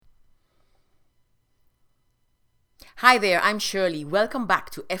Hi there, I'm Shirley. Welcome back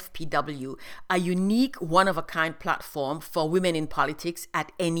to FPW, a unique, one-of-a-kind platform for women in politics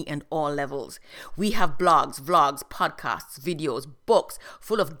at any and all levels. We have blogs, vlogs, podcasts, videos, books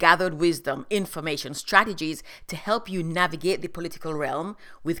full of gathered wisdom, information, strategies to help you navigate the political realm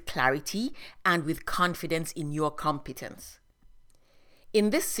with clarity and with confidence in your competence.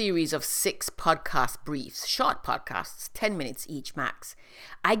 In this series of 6 podcast briefs, short podcasts, 10 minutes each max,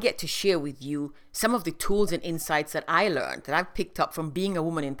 I get to share with you some of the tools and insights that I learned, that I've picked up from being a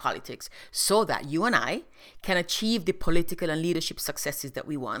woman in politics, so that you and I can achieve the political and leadership successes that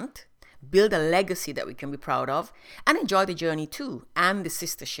we want, build a legacy that we can be proud of, and enjoy the journey too, and the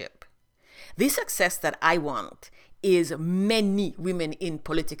sistership. The success that I want is many women in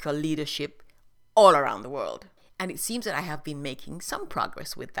political leadership all around the world. And it seems that I have been making some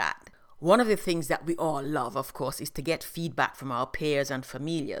progress with that. One of the things that we all love, of course, is to get feedback from our peers and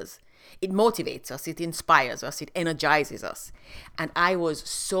familiars. It motivates us, it inspires us, it energizes us. And I was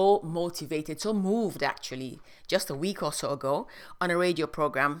so motivated, so moved actually, just a week or so ago on a radio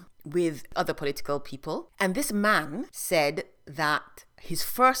program with other political people. And this man said that his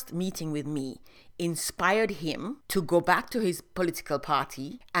first meeting with me inspired him to go back to his political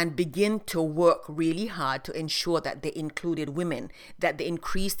party and begin to work really hard to ensure that they included women, that they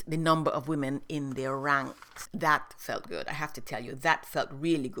increased the number of women in their ranks. That felt good. I have to tell you, that felt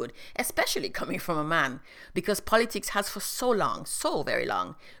really good, especially coming from a man, because politics has for so long, so very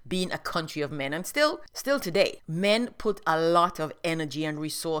long, been a country of men. And still today, men put a lot of energy and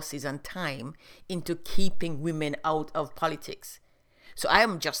resources and time into keeping women out of politics. So I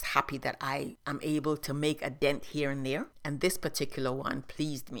am just happy that I am able to make a dent here and there. And this particular one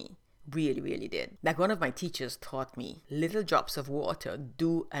pleased me. Really, really did. Like one of my teachers taught me, little drops of water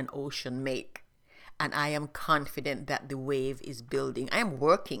do an ocean make. And I am confident that the wave is building. I am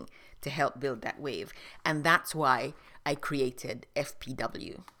working to help build that wave. And that's why I created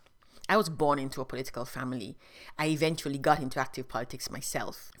FPW. I was born into a political family. I eventually got into active politics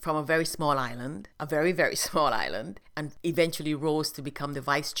myself from a very small island, a very, very small island, and eventually rose to become the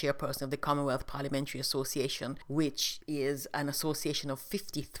vice chairperson of the Commonwealth Parliamentary Association, which is an association of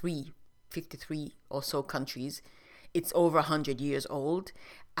 53 or so countries. It's over 100 years old,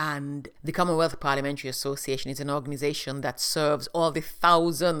 and the Commonwealth Parliamentary Association is an organization that serves all the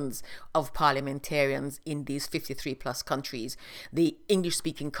thousands of parliamentarians in these 53 plus countries. The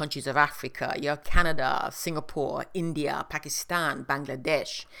English-speaking countries of Africa, you have Canada, Singapore, India, Pakistan,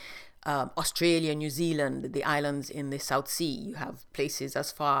 Bangladesh, Australia, New Zealand, the islands in the South Sea. You have places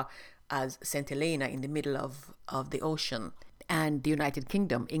as far as St. Helena in the middle of the ocean. And the United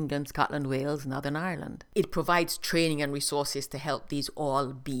Kingdom, England, Scotland, Wales, Northern Ireland. It provides training and resources to help these all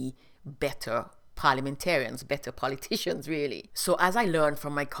be better parliamentarians, better politicians, really. So as I learn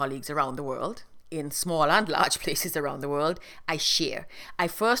from my colleagues around the world, in small and large places around the world, I share. I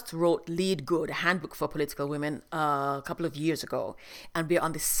first wrote Lead Good, a handbook for political women, a couple of years ago, and we're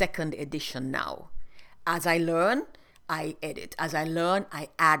on the 2nd edition now. As I learn, I edit. As I learn, I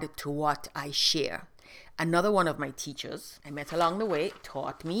add to what I share. Another one of my teachers I met along the way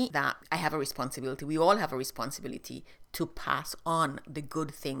taught me that I have a responsibility. We all have a responsibility to pass on the good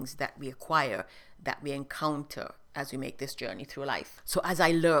things that we acquire, that we encounter as we make this journey through life. So as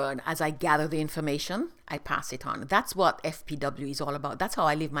I learn, as I gather the information, I pass it on. That's what FPW is all about. That's how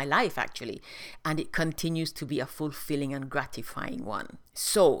I live my life, actually. And it continues to be a fulfilling and gratifying one.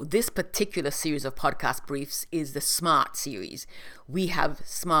 So this particular series of podcast briefs is the SMART series. We have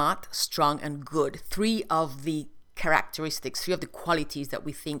smart, strong, and good. 3 of the characteristics, 3 of the qualities that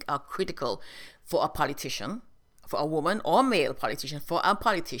we think are critical for a politician, for a woman or male politician, for a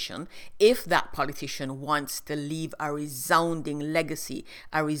politician, if that politician wants to leave a resounding legacy,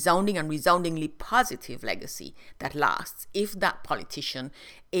 a resounding and resoundingly positive legacy that lasts, if that politician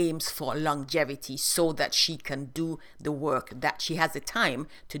aims for longevity so that she can do the work, that she has the time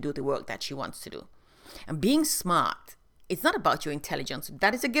to do the work that she wants to do. And being smart, it's not about your intelligence.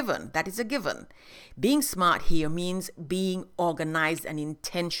 That is a given. Being smart here means being organized and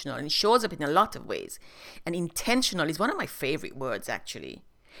intentional. And it shows up in a lot of ways. And intentional is one of my favorite words, actually.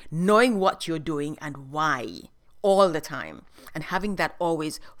 Knowing what you're doing and why all the time. And having that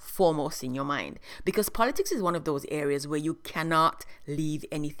always foremost in your mind. Because politics is one of those areas where you cannot leave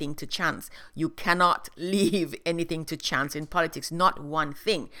anything to chance. You cannot leave anything to chance in politics. Not one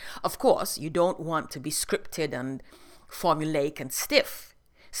thing. Of course, you don't want to be scripted and formulaic and stiff.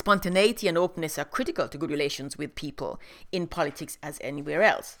 Spontaneity and openness are critical to good relations with people in politics as anywhere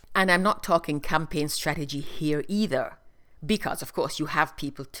else. And I'm not talking campaign strategy here either, because of course you have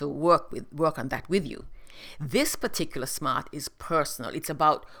people to work on that with you. This particular SMART is personal. It's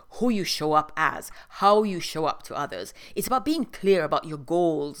about who you show up as, how you show up to others. It's about being clear about your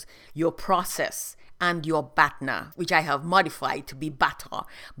goals, your process, and your BATNA, which I have modified to be BATAW.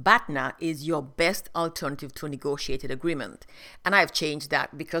 BATNA is your best alternative to a negotiated agreement. And I've changed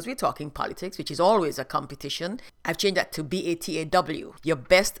that because we're talking politics, which is always a competition. I've changed that to BATAW, your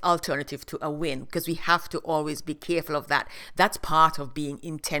best alternative to a win, because we have to always be careful of that. That's part of being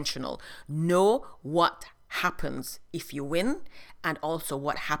intentional. Know what happens if you win and also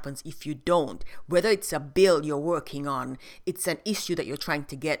what happens if you don't. Whether it's a bill you're working on, it's an issue that you're trying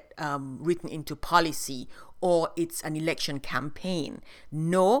to get written into policy, or it's an election campaign.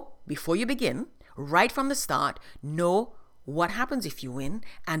 Know before you begin, right from the start, know what happens if you win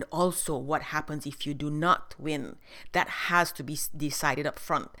and also what happens if you do not win. That has to be decided up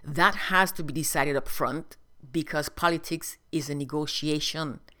front. That has to be decided up front because politics is a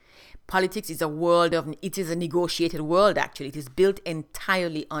negotiation. Politics is it is a negotiated world, actually. It is built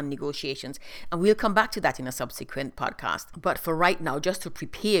entirely on negotiations. And we'll come back to that in a subsequent podcast. But for right now, just to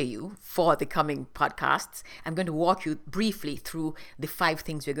prepare you for the coming podcasts, I'm going to walk you briefly through the 5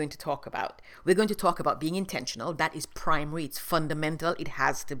 things we're going to talk about. We're going to talk about being intentional. That is primary. It's fundamental. It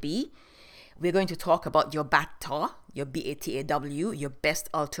has to be. We're going to talk about your BATAW, your BATAW, your best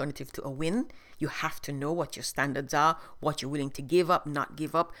alternative to a win. You have to know what your standards are, what you're willing to give up, not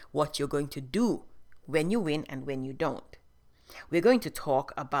give up, what you're going to do when you win and when you don't. We're going to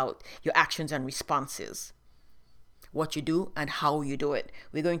talk about your actions and responses, what you do and how you do it.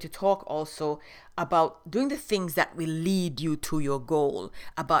 We're going to talk also about doing the things that will lead you to your goal,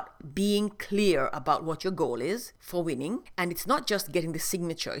 about being clear about what your goal is for winning. And it's not just getting the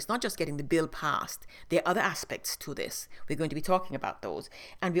signature, it's not just getting the bill passed. There are other aspects to this. We're going to be talking about those.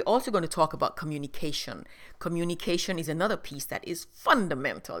 And we're also going to talk about communication. Communication is another piece that is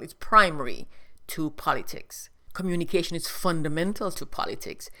fundamental, it's primary to politics. Communication is fundamental to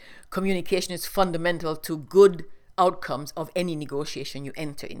politics. Communication is fundamental to good outcomes of any negotiation you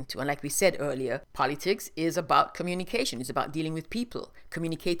enter into. And like we said earlier, politics is about communication. It's about dealing with people,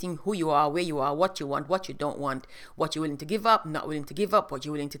 communicating who you are, where you are, what you want, what you don't want, what you're willing to give up, not willing to give up, what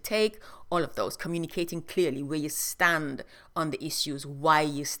you're willing to take, all of those. Communicating clearly where you stand on the issues, why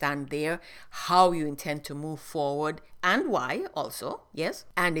you stand there, how you intend to move forward, and why also, yes.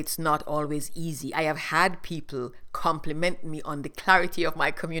 And it's not always easy. I have had people compliment me on the clarity of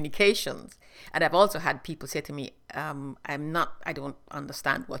my communications. And I've also had people say to me, I don't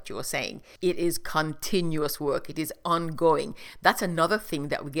understand what you're saying. It is continuous work. It is ongoing. That's another thing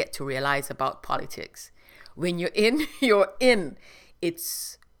that we get to realize about politics. When you're in, you're in.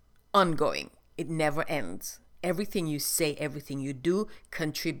 It's ongoing. It never ends. Everything you say, everything you do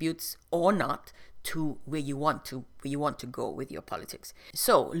contributes or not to where you want to go with your politics.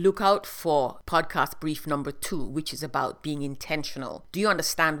 So look out for podcast brief number 2, which is about being intentional. Do you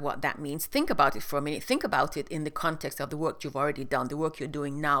understand what that means? Think about it for a minute. Think about it in the context of the work you've already done, the work you're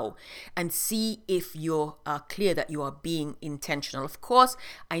doing now, and see if you're clear that you are being intentional. Of course,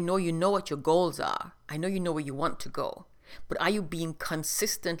 I know you know what your goals are. I know you know where you want to go. But are you being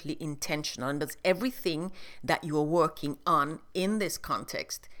consistently intentional? And does everything that you're working on in this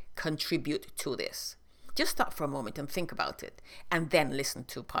context contribute to this? Just stop for a moment and think about it, and then listen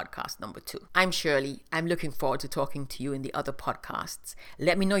to podcast number 2. I'm Shirley. I'm looking forward to talking to you in the other podcasts.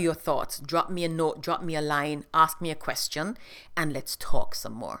 Let me know your thoughts. Drop me a note, drop me a line, ask me a question, and let's talk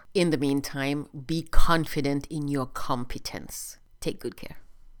some more. In the meantime, be confident in your competence. Take good care.